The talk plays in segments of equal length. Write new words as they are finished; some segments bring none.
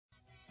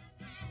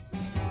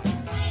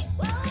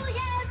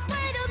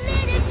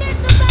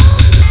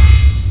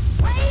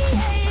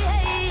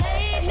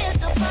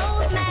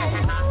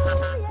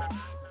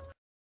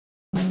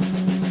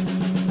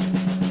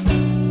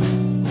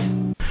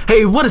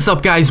Hey, what is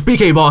up guys,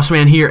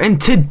 BAKBossman here, and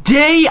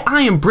today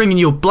I am bringing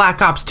you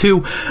Black Ops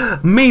 2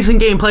 amazing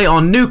gameplay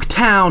on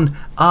Nuketown.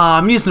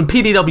 I'm using a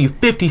PDW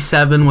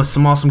 57 with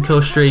some awesome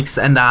kill streaks,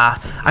 and I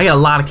got a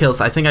lot of kills.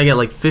 I think I get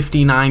like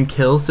 59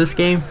 kills this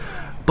game.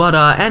 But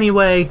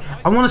anyway,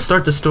 I want to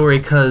start the story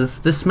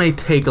because this may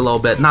take a little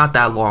bit, not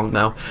that long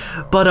though.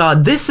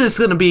 But this is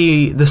going to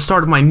be the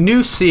start of my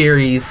new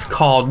series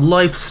called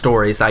Life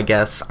Stories, I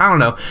guess. I don't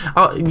know.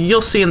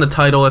 You'll see in the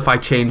title if I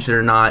changed it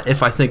or not,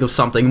 if I think of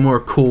something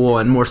more cool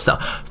and more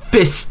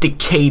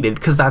sophisticated,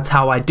 because that's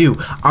how I do.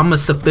 I'm a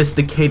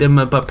sophisticated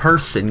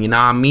person, you know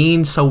what I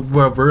mean? So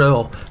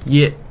real,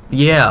 yeah,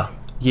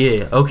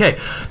 okay.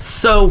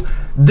 So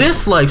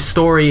this life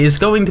story is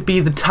going to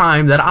be the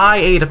time that I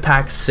ate a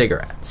pack of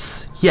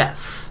cigarettes.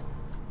 Yes,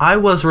 I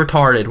was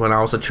retarded when I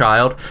was a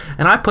child,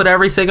 and I put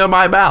everything in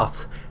my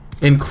mouth,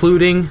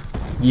 including,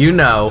 you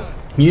know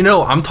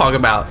I'm talking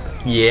about,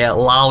 yeah,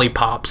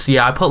 lollipops.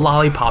 Yeah, I put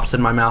lollipops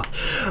in my mouth.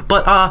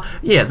 But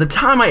yeah, the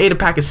time I ate a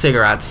pack of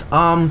cigarettes,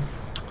 I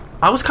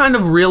was kind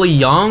of really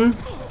young.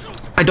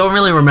 I don't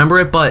really remember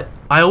it, but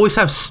I always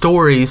have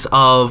stories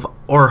of,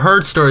 or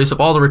heard stories of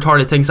all the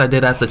retarded things I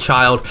did as a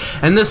child,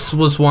 and this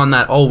was one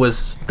that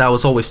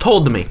was always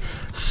told to me.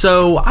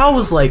 So I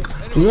was like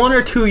 1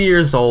 or 2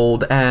 years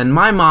old, and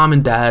my mom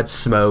and dad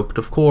smoked.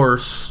 Of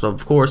course,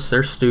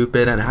 they're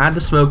stupid and had to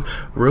smoke.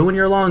 Ruin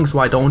your lungs,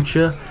 why don't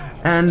you?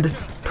 And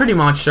pretty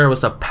much there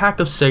was a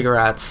pack of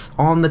cigarettes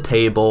on the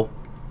table,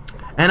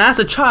 and as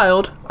a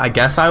child, I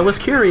guess I was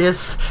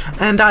curious,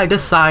 and I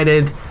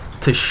decided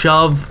to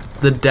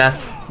shove the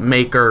death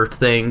maker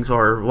things,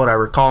 or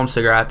whatever, call them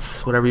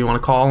cigarettes, whatever you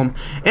want to call them,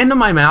 into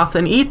my mouth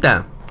and eat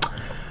them.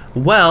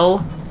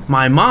 Well,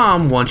 my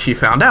mom, once she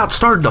found out,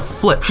 started to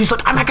flip. She's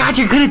like, oh my god,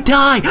 you're gonna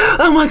die!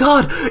 Oh my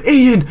god,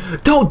 Ian,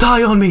 don't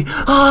die on me!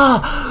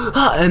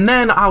 And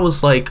then I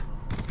was like,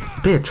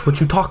 bitch,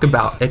 what you talking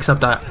about?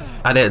 Except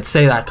I didn't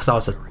say that because I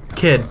was a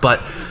kid,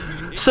 but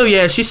so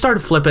yeah, she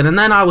started flipping, and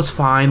then I was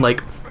fine.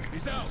 Like,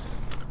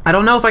 I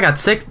don't know if I got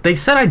sick. They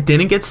said I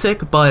didn't get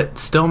sick, but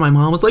still my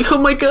mom was like, oh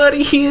my god,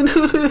 Ian,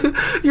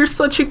 you're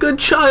such a good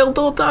child,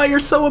 don't die, you're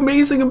so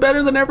amazing and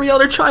better than every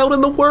other child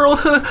in the world.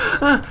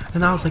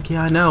 And I was like,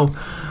 yeah, I know.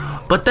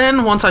 But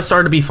then once I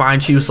started to be fine,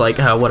 she was like,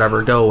 oh,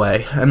 whatever, go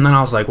away. And then I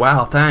was like,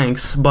 wow,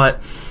 thanks.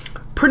 But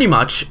pretty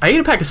much, I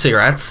ate a pack of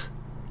cigarettes,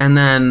 and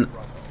then,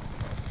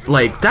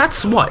 like,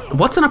 that's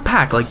what's in a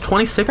pack? Like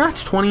 20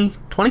 cigarettes? 20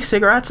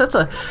 cigarettes?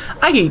 I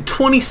ate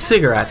 20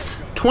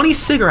 cigarettes. 20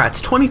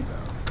 cigarettes, 20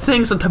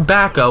 things of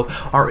tobacco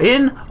are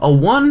in a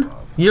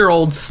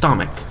 1-year-old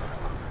stomach.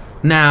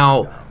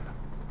 Now,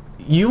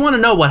 you want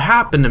to know what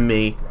happened to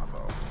me?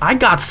 I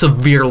got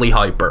severely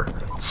hyper.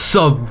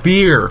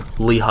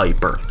 Severely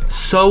hyper.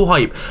 So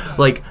hype.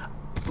 Like,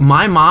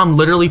 my mom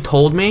literally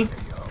told me,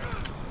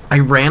 I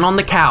ran on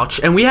the couch,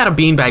 and we had a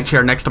beanbag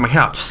chair next to my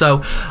couch,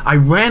 so I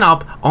ran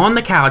up on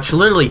the couch,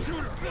 literally,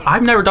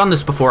 I've never done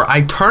this before.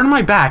 I turned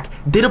my back,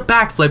 did a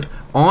backflip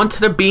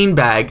onto the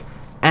beanbag,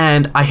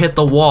 and I hit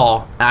the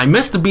wall, and I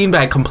missed the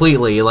beanbag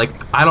completely. Like,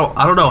 I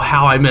don't know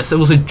how I missed. It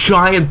was a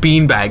giant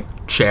beanbag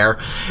chair.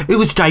 It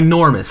was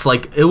ginormous.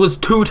 Like, it was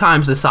 2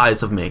 times the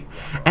size of me,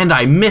 and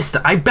I missed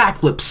it. I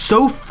backflipped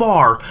so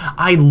far,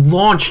 I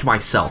launched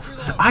myself.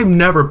 I've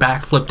never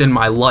backflipped in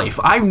my life.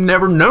 I've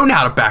never known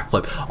how to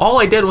backflip.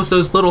 All I did was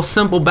those little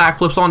simple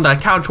backflips on the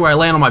couch where I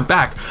land on my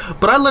back.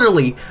 But I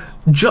literally,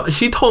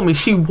 she told me,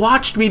 she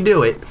watched me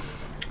do it.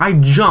 I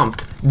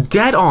jumped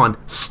dead on,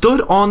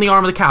 stood on the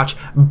arm of the couch,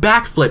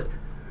 backflip,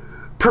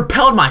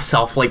 propelled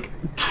myself like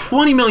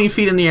 20 million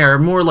feet in the air,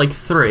 more like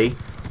 3, and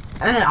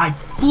then I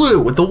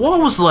flew. The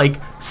wall was like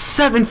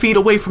 7 feet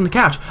away from the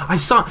couch.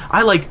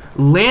 I like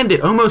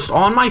landed almost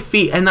on my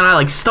feet, and then I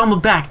like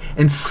stumbled back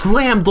and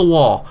slammed the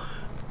wall.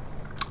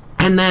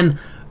 And then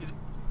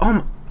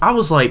I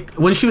was like,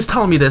 when she was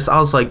telling me this, I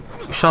was like,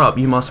 shut up,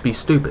 you must be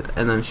stupid.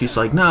 And then she's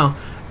like, no.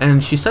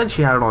 And she said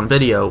she had it on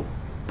video,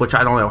 which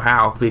I don't know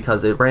how,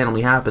 because it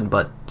randomly happened,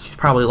 but she's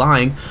probably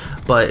lying.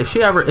 But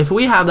if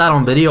we have that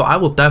on video, I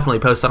will definitely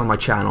post that on my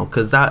channel,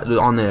 because that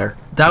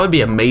would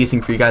be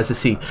amazing for you guys to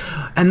see.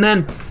 And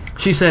then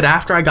she said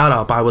after I got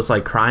up, I was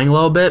like crying a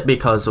little bit,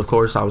 because of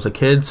course I was a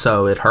kid,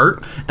 so it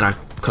hurt, and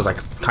because I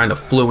kind of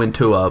flew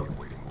into a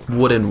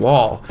wooden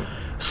wall.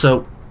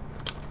 So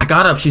I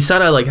got up. She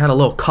said I like had a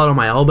little cut on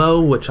my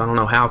elbow, which I don't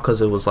know how, because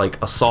it was like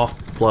a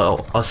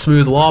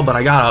smooth wall, but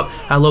I got up,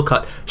 had a little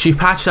cut. She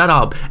patched that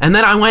up, and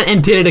then I went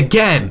and did it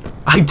again.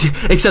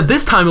 Except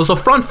this time it was a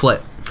front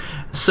flip.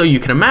 So you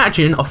can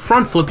imagine a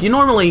front flip. You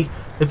normally,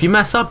 if you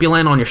mess up, you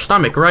land on your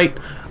stomach, right?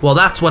 Well,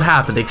 that's what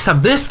happened.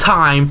 Except this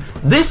time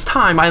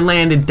I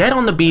landed dead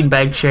on the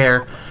beanbag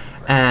chair,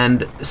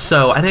 and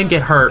so I didn't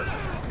get hurt.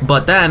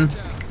 But then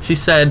she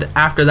said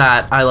after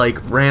that I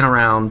like ran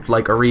around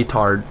like a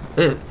retard.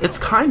 It's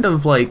kind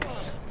of like,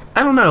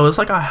 I don't know, it's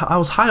like I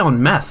was high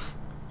on meth.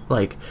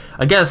 Like,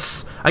 I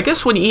guess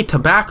when you eat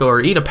tobacco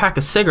or eat a pack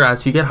of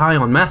cigarettes, you get high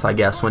on meth, I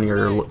guess, when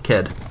you're a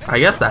kid. I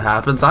guess that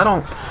happens. I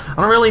don't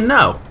really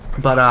know.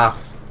 But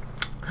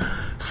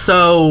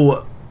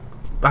so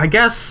I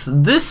guess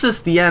this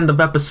is the end of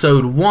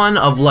episode 1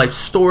 of Life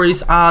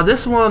Stories.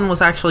 This one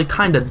was actually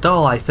kind of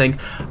dull, I think.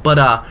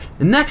 But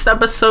the next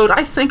episode,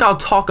 I think I'll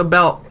talk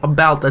about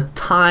the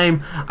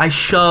time I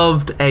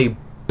shoved a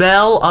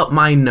bell up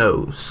my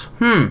nose.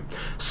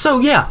 So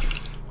yeah,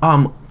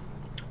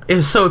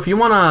 so if you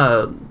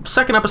want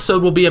second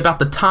episode will be about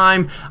the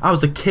time I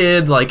was a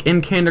kid, like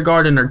in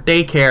kindergarten or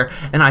daycare,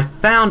 and I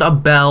found a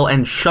bell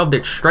and shoved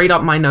it straight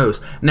up my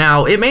nose.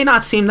 Now, it may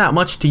not seem that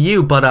much to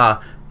you,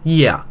 but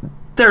yeah,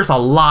 there's a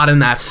lot in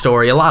that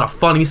story, a lot of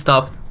funny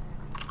stuff,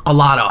 a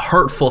lot of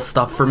hurtful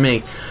stuff for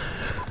me.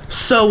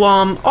 So,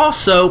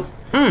 also,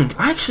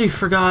 I actually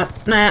forgot,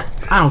 I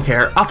don't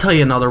care, I'll tell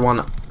you another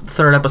one.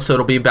 Third episode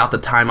will be about the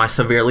time I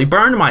severely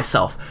burned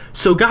myself.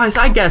 So guys,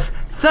 I guess,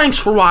 thanks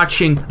for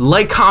watching.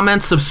 Like,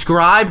 comment,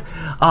 subscribe.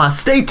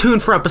 Stay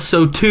tuned for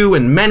episode 2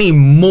 and many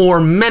more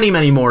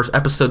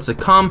episodes to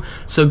come.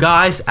 So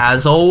guys,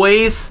 as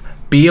always,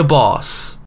 be a boss.